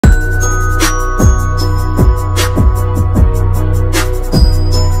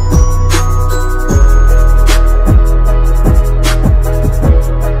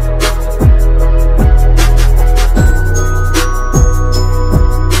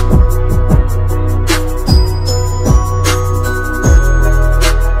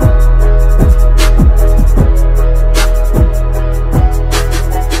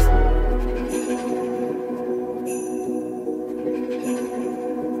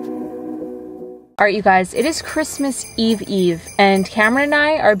All right, you guys, it is Christmas Eve, and Cameron and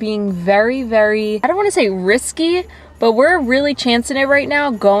I are being very, I don't want to say risky, but we're really chancing it right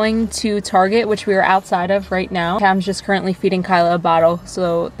now going to Target, which we are outside of right now. Cam's just currently feeding Kyla a bottle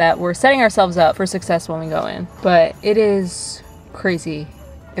so that we're setting ourselves up for success when we go in. But it is crazy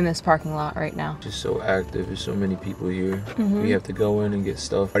in this parking lot right now. Just so active. There's so many people here. We have to go in and get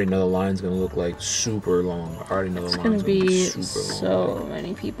stuff. I already know the line's gonna look like super long. I already know the line's gonna be super long. So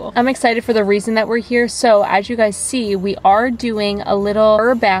many people. I'm excited for the reason that we're here. So as you guys see, we are doing a little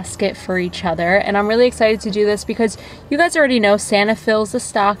Burr basket for each other, and I'm really excited to do this because you guys already know Santa fills the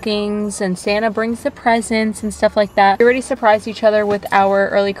stockings and Santa brings the presents and stuff like that. We already surprised each other with our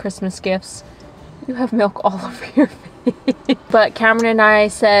early Christmas gifts. You have milk all over your face. But Cameron and I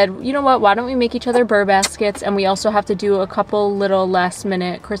said, you know what, why don't we make each other Burr baskets, and we also have to do a couple little last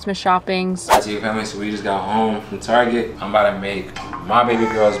minute Christmas shoppings. Hi to your family, so we just got home from Target. I'm about to make my baby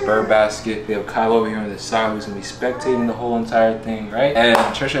girl's Burr basket. We have Kyle over here on the side who's gonna be spectating the whole entire thing, right? And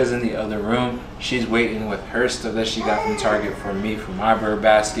Tricia's in the other room. She's waiting with her stuff that she got from Target for me for my Burr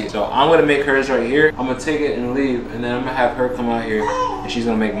basket. So I'm gonna make hers right here. I'm gonna take it and leave, and then I'm gonna have her come out here and she's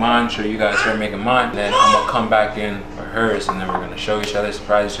gonna make mine, show you guys her making mine. And then I'm gonna come back in for hers, and then we're gonna show each other,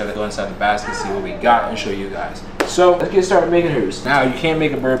 surprise each other, go inside the basket, see what we got, and show you guys. So let's get started making hers. Now you can't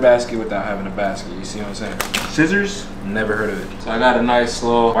make a Burr basket without having a basket. You see what I'm saying? Scissors, never heard of it. So I got a nice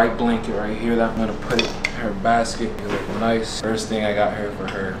little white blanket right here that I'm gonna put in her basket. It look nice. First thing I got her for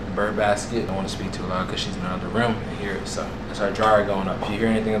her Burr basket. I don't want to speak too loud because she's in another room and hear it. So that's our dryer going up. If you hear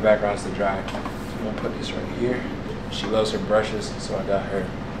anything in the background, it's the dryer. So I'm gonna put this right here. She loves her brushes, so I got her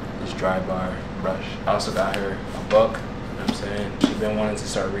this dry bar brush. I also got her a book. You know what I'm saying? She's been wanting to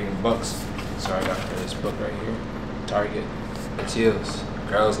start reading books, so I got her this book right here. Target. The Teals.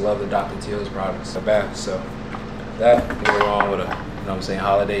 Girls love the Dr. Teals products. The bath. So that go along with a, you know what I'm saying,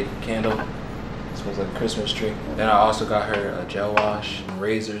 holiday candle. Smells like a Christmas tree. Then I also got her a gel wash, and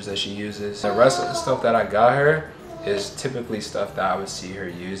razors that she uses. The rest of the stuff that I got her is typically stuff that I would see her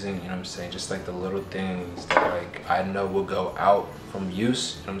using, you know what I'm saying? Just like the little things that like I know will go out from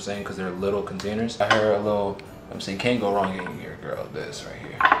use, you know what I'm saying? Because they're little containers. I got her a little, you know what I'm saying, can't go wrong getting your girl this right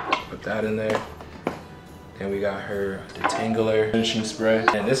here. Put that in there. Then we got her detangler finishing spray.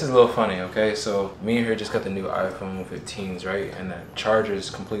 And this is a little funny, okay? So me and her just got the new iPhone 15s, right? And the charger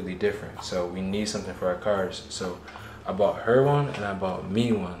is completely different. So we need something for our cars. So I bought her one and I bought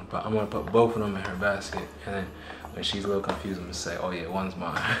me one, but I'm gonna put both of them in her basket. And then when she's a little confused, I'm gonna say, oh yeah, one's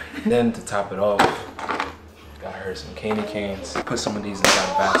mine. Then to top it off, got her some candy canes. Put some of these inside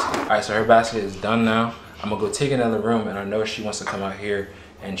the basket. All right, so her basket is done now. I'm gonna go take it in the room, and I know she wants to come out here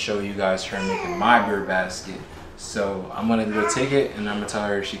and show you guys her making my Burr basket. So I'm gonna go take it, and I'm gonna tell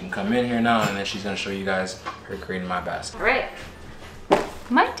her she can come in here now, and then she's gonna show you guys her creating my basket. All right,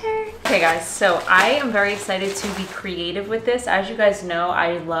 my turn. Okay guys, so I am very excited to be creative with this. As you guys know,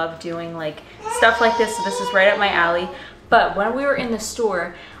 I love doing like stuff like this, so this is right up my alley. But when we were in the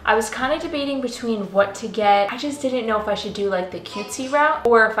store, I was kind of debating between what to get. I just didn't know if I should do like the cutesy route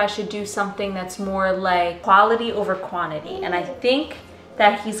or if I should do something that's more like quality over quantity. And I think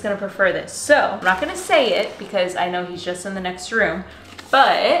that he's gonna prefer this. So I'm not gonna say it because I know he's just in the next room,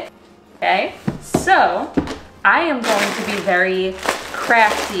 but okay. So I am going to be very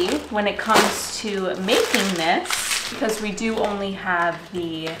crafty when it comes to making this because we do only have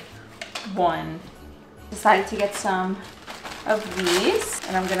the one. Decided to get some of these,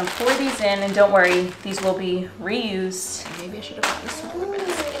 and I'm gonna pour these in, and don't worry, these will be reused. Maybe I should have gotten a smaller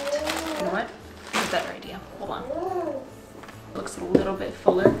basket. You know what? I have a better idea. Hold on. Looks a little bit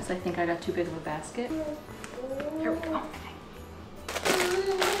fuller because I think I got too big of a basket. Here we go.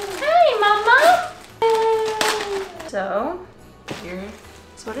 Hey, Mama! So,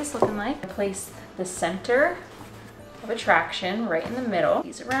 here's what it's looking like. I placed the center of attraction right in the middle.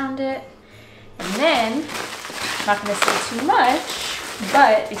 These around it. And then, I'm not gonna say too much,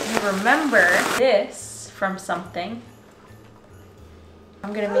 but if you remember this from something,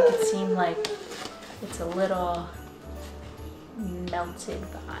 I'm gonna make it seem like it's a little melted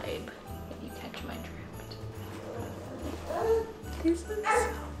vibe, if you catch my drift. These are so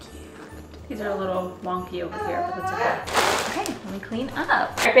cute. These are a little wonky over here, but that's okay. Okay, let me clean up.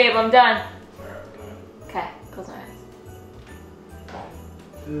 All right, babe, I'm done. Okay, close my eyes.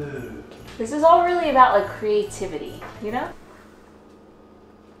 This is all really about like creativity, you know?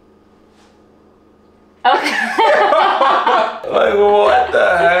 Okay. Like what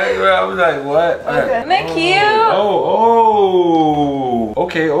the heck? I was like, what? Okay. Isn't that cute? Oh.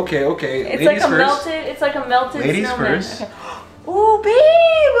 Okay. It's Ladies like a first. melted. It's like a melted Ladies snowman. first. Okay. Ooh,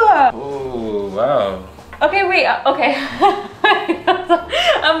 babe. Oh, wow. Okay, wait. Okay.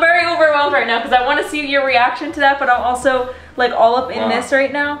 I'm very overwhelmed right right now because I want to see your reaction to that, but I'm also like all up in this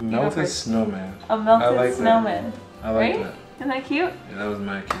right now. Melted snowman. A melted snowman. I like that. Isn't that cute? Yeah, that was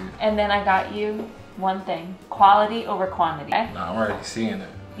mad cute. And then I got you one thing. Quality over quantity. Okay? No, I'm already seeing it.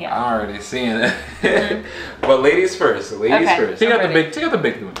 Yeah. I'm already seeing it. But ladies first. Ladies first. Take out the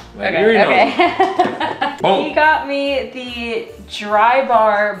big one. Like, Okay. Boom. He got me the Dry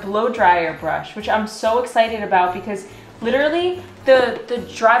Bar blow dryer brush, which I'm so excited about because literally the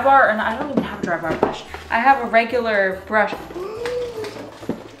Dry Bar, and I don't even have a Dry Bar brush. I have a regular brush.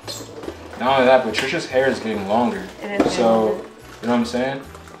 Not only that, but Tricia's hair is getting longer. It is. So, you know what I'm saying?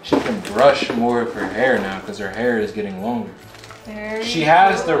 She can brush more of her hair now because her hair is getting longer. She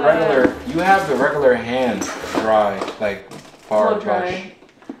has the regular, you have the regular hand dry, like bar brush.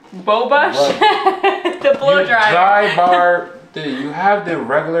 Bow brush? The blow dryer. Dry bar, you have the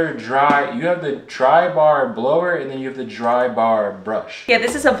regular dry, you have the dry bar blower and then you have the dry bar brush. Yeah,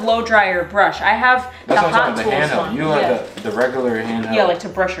 this is a blow dryer brush. I have the hot tools one. You have the regular handheld. Yeah, like to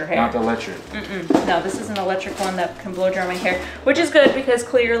brush your hair. Not the electric. No, this is an electric one that can blow dry my hair, which is good because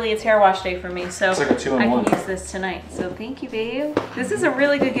clearly it's hair wash day for me. So it's like a 2-in-1. I can use this tonight. So thank you, babe. This is a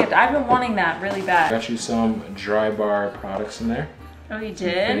really good gift. I've been wanting that really bad. Got you some dry bar products in there. Oh, you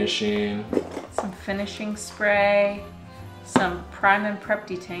did? Finishing. Some finishing spray. Some prime and prep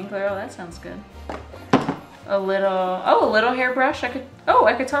detangler. Oh, that sounds good. A little hairbrush. I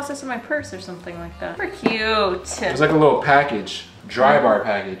could toss this in my purse or something like that. Super cute. It's like a little package, dry bar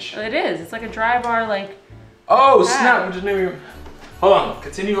package. It is. It's like a dry bar, like. Oh snap! I just knew. Hold on.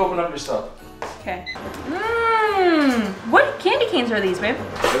 Continue opening up your stuff. Okay. What candy canes are these, babe?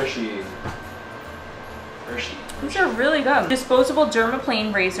 Hershey. These are really good. Disposable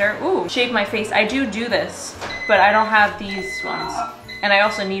dermaplane razor. Ooh, shave my face. I do this, but I don't have these ones. And I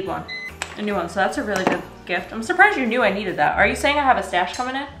also need one. A new one, so that's a really good gift. I'm surprised you knew I needed that. Are you saying I have a stash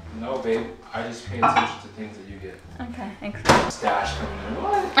coming in? No, babe. I just pay attention to things that you get. Okay, thanks. Stash coming in.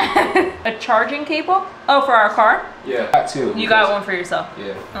 What? A charging cable? Oh, for our car? Yeah, that too. You got one for yourself?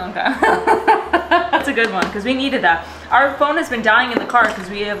 Yeah. Okay. That's a good one, because we needed that. Our phone has been dying in the car because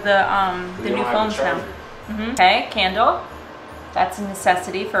we have the new phones now. Okay, candle. That's a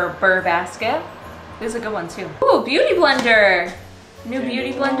necessity for a Burr basket. This is a good one too. Ooh, beauty blender. New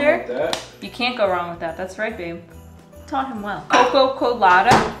beauty blender. You can't go wrong with that. That's right, babe. Taught him well. Coco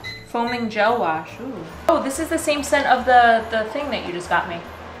Colada foaming gel wash. Ooh. Oh, this is the same scent of the thing that you just got me.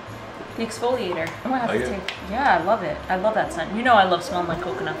 The exfoliator. I'm gonna have to take. Yeah, I love it. I love that scent. You know I love smelling like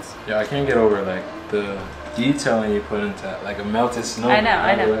coconuts. Yeah, I can't get over like the detailing you put into that, like a melted snow. I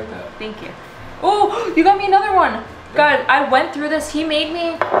know. Like that. Thank you. Oh, you got me another one. God, I went through this. He made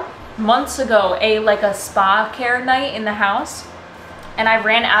me months ago a spa care night in the house, and I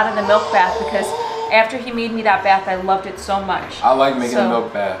ran out of the milk bath because after he made me that bath, I loved it so much. I like making the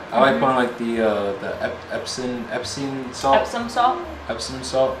milk bath. I like putting like the Epsom salt. Epsom salt. Epsom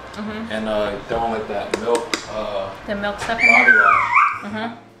salt. And throwing like that milk. The milk stuff in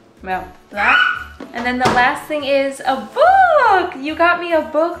there. Well, that. And then the last thing is a book. You got me a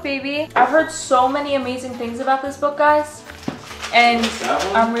book, baby. I've heard so many amazing things about this book, guys. And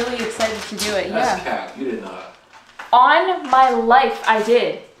I'm really excited to do it. That's cap. You did not. On my life, I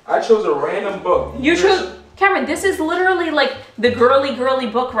did. I chose a random book. You chose... Cameron, this is literally like the girly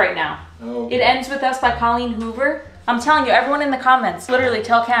book right now. Okay. It Ends With Us by Colleen Hoover. I'm telling you, everyone in the comments, literally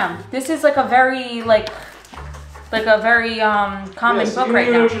tell Cam. This is like a very common book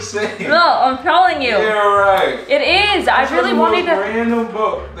right now. What you're saying. No, I'm telling you. Yeah, right. It is. I really wanted to. Random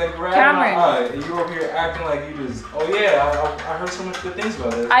book that grabbed Cameron. my eye. And you over here acting like you just. Oh yeah, I heard so much good things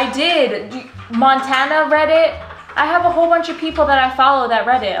about it. I did. Montana read it. I have a whole bunch of people that I follow that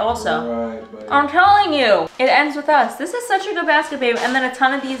read it also. Right, buddy. I'm telling you. It Ends With Us. This is such a good basket, babe. And then a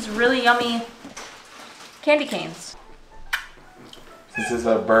ton of these really yummy candy canes. This is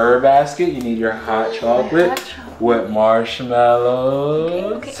a Burr basket. You need your hot chocolate with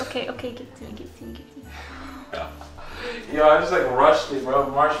marshmallows. Okay. Give it to me. Yo, I just like rushed it, bro.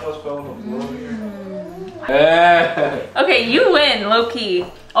 Marshmallows fell on the floor here. Okay, you win, low key.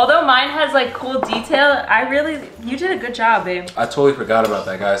 Although mine has like cool detail, you did a good job, babe. I totally forgot about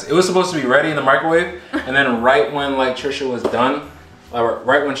that, guys. It was supposed to be ready in the microwave, and then right when like Tricia was done,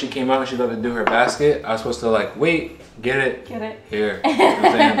 right when she came out and she got to do her basket, I was supposed to like wait. Get it here. You know what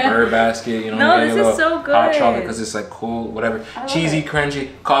I'm saying? Burr basket, you know. No, this is so good. Hot chocolate because it's like cool, whatever. Cheesy,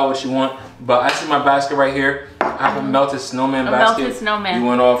 crunchy, call it what you want. But I see my basket right here. I have a melted snowman basket. Melted snowman. You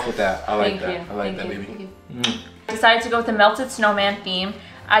went off with that. I like that. Thank you. I like that, baby. I decided to go with the melted snowman theme.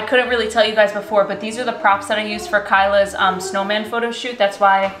 I couldn't really tell you guys before, but these are the props that I used for Kyla's snowman photo shoot. That's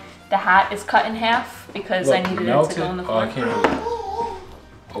why the hat is cut in half because I needed it to go on the floor. Oh, I can't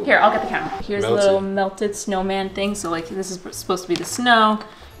really. Oh. Here, I'll get the camera. Here's Melted. a little melted snowman thing. So like this is supposed to be the snow.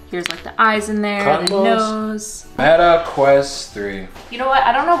 Here's like the eyes in there, Cotton the balls. nose. Meta Quest 3. You know what?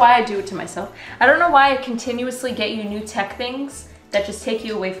 I don't know why I do it to myself. I don't know why I continuously get you new tech things that just take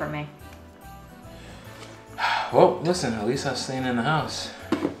you away from me. Well, listen, at least I'm staying in the house.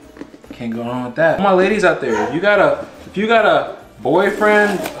 Can't go wrong with that. All my ladies out there, if you got a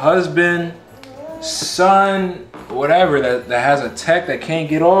boyfriend, husband, son, whatever that has a tech that can't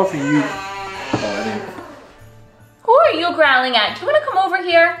get off, and you, Who are you growling at? Do you want to come over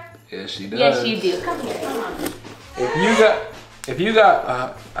here? yeah, she does. Yes, you do. Come here. Come on. If you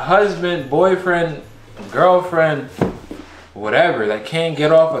got a husband, boyfriend, girlfriend, whatever that can't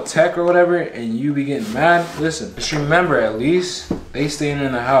get off a tech or whatever, and you be getting mad, listen, just remember, at least they staying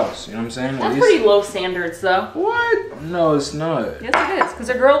in the house. You know what I'm saying? That's pretty low standards, though. What? No, it's not. Yes, it is.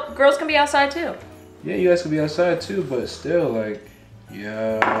 Because girls can be outside too. Yeah, you guys could be outside too, but still, like,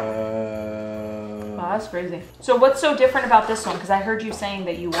 yeah. Oh, that's crazy. So what's so different about this one? Because I heard you saying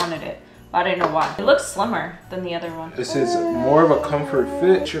that you wanted it, but I didn't know why. It looks slimmer than the other one. This is more of a comfort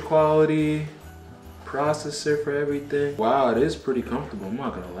fit, picture quality, processor for everything. Wow, it is pretty comfortable, I'm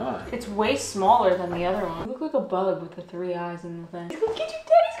not gonna lie. It's way smaller than the other one. You look like a bug with the 3 eyes and the thing. He's gonna get you,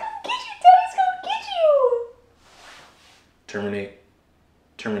 Daddy's gonna get you, Daddy's gonna get you! Terminate.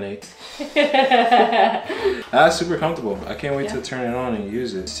 Terminate. That's super comfortable. I can't wait to turn it on and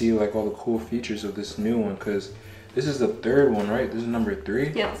use it. See like all the cool features of this new one, because this is the 3rd one, right? This is number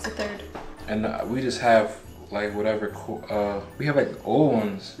 3. Yeah, that's the 3rd. And we just have like whatever cool, we have like old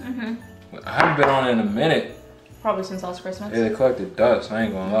ones. I haven't been on it in a minute. Probably since last Christmas. Yeah, they collected dust, I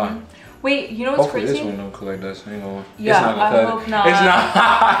ain't gonna lie. Wait, you know what's Hopefully crazy? this one don't collect dust, I ain't gonna lie. Yeah, it's not gonna I hope not. It's not.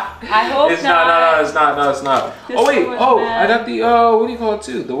 I hope it's not. No, it's not. No, it's not. This Oh wait, one was oh, bad. I got the, what do you call it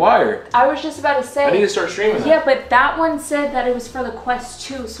too? The wire. I was just about to say. I need to start streaming that. Yeah, but that one said that it was for the Quest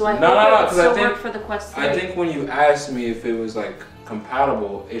 2, so I hope it would still work for the Quest 3. I think when you asked me if it was like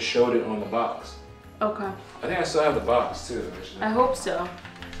compatible, it showed it on the box. Okay. I think I still have the box too, actually. I hope so.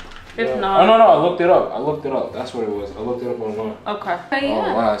 If Yeah. not. Oh no, I looked it up. That's what it was. I looked it up online. Okay. Oh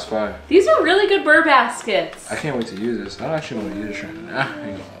Yeah. wow, it's fire. These are really good Burr baskets. I can't wait to use this. I actually want to use this right now. I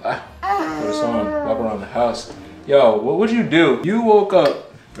ain't gonna lie. Put this on, walk around the house. Yo, what would you do? You woke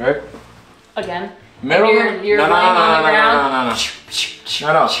up, right? Again. Middle And you're laying on the ground.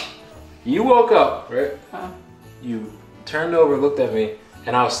 No. You woke up, right? Huh. You turned over, looked at me,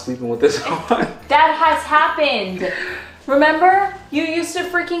 and I was sleeping with this on. That has happened. Remember? You used to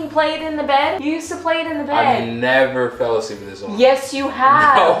freaking play it in the bed? You used to play it in the bed. I never fell asleep with this on. Yes, you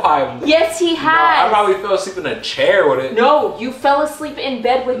have. No, I. Yes, he has. No, I probably fell asleep in a chair with it. No, you fell asleep in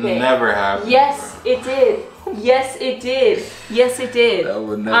bed with it. Never happened. Yes, it did. Yes, it did. Yes, it did. That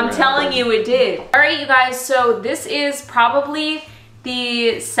would never I'm telling happen. you, it did. All right, you guys. So this is probably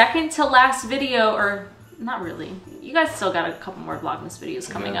the second to last video, or not really. You guys still got a couple more Vlogmas videos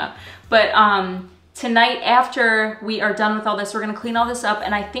coming up, but tonight, after we are done with all this, we're gonna clean all this up,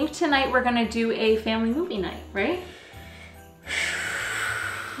 and I think tonight we're gonna do a family movie night, right?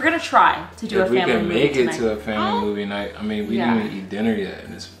 We're gonna try to do a family movie If we can make it tonight. to a family movie night. I mean, we didn't even eat dinner yet,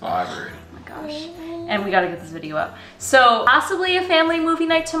 and it's 5 already. Oh my gosh. And we gotta get this video up. So possibly a family movie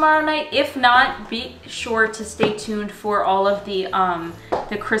night tomorrow night. If not, be sure to stay tuned for all of the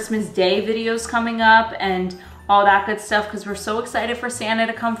Christmas Day videos coming up and all that good stuff, because we're so excited for Santa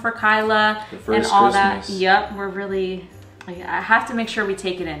to come for Kyla and all that. Yep, we're really, like, I have to make sure we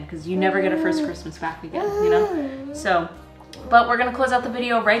take it in, because you never get a first Christmas back again, you know? So, but we're gonna close out the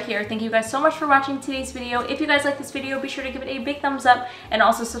video right here. Thank you guys so much for watching today's video. If you guys like this video, be sure to give it a big thumbs up and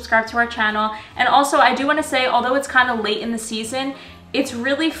also subscribe to our channel. And also, I do wanna say, although it's kind of late in the season, it's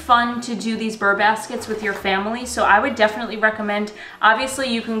really fun to do these Burr baskets with your family, so I would definitely recommend. Obviously,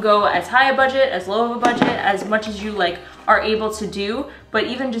 you can go as high a budget, as low of a budget, as much as you like are able to do, but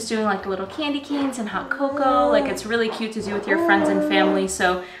even just doing like little candy canes and hot cocoa, like it's really cute to do with your friends and family,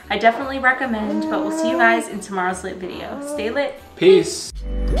 so I definitely recommend. But we'll see you guys in tomorrow's lit video. Stay lit. Peace.